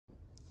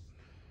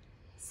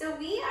So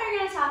we are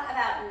going to talk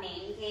about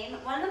name game.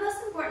 One of the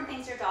most important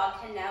things your dog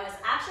can know is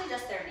actually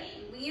just their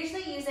name. We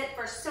usually use it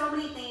for so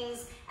many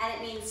things, and it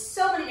means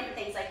so many different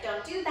things, like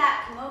don't do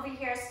that, come over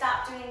here,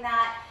 stop doing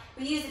that.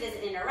 We use it as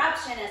an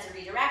interruption, as a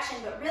redirection,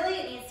 but really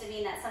it needs to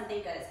mean that something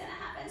good is going to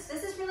happen. So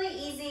this is really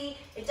easy.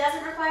 It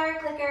doesn't require a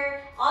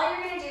clicker. All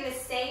you're going to do is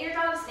say your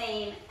dog's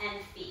name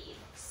and feed.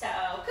 So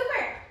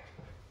Cooper.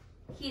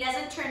 He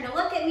doesn't turn to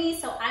look at me,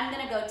 so I'm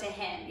going to go to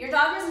him. Your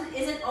dog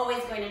isn't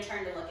always going to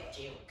turn to look at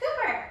you.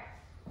 Cooper.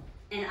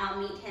 And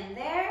I'll meet him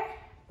there.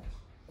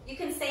 You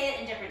can say it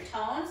in different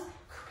tones.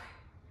 Cooper.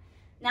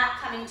 Not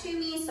coming to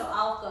me, so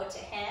I'll go to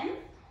him.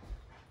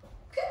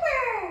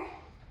 Cooper.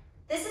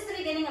 This is the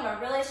beginning of a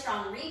really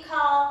strong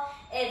recall.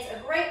 It's a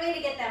great way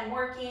to get them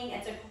working.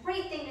 It's a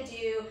great thing to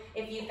do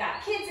if you've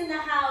got kids in the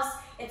house.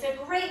 It's a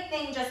great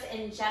thing just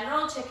in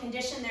general to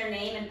condition their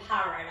name and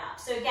power it up.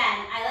 So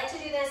again, I like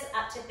to do this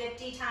up to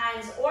 50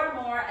 times or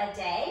more a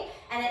day,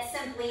 and it's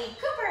simply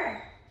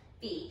Cooper,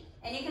 feed.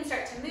 And you can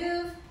start to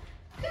move,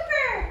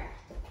 Cooper,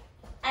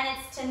 and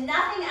it's to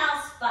nothing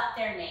else but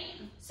their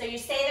name. So you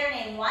say their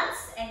name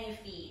once and you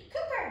feed,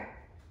 Cooper,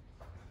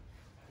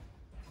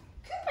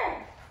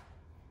 Cooper.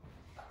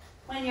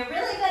 When you're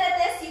really good at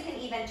this, you can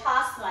even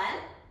toss one.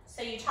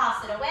 So you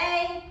toss it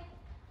away,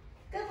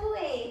 good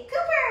boy,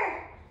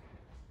 Cooper,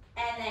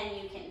 and then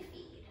you can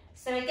feed.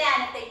 So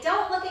again, if they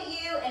don't look at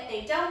you, if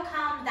they don't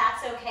come,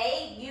 that's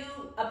okay. You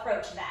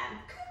approach them,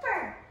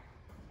 Cooper,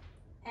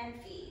 and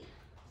feed,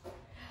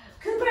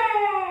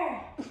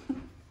 Cooper,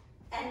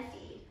 and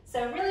feed.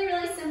 So really,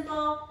 really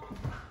simple,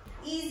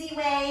 easy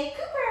way,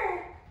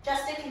 Cooper,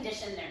 just to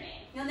condition their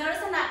name. You'll notice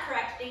I'm not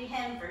correcting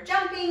him for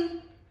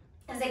jumping,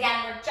 because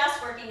again, we're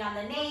just working on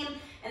the name,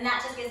 and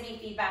that just gives me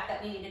feedback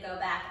that we need to go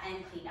back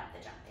and clean up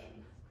the jumping.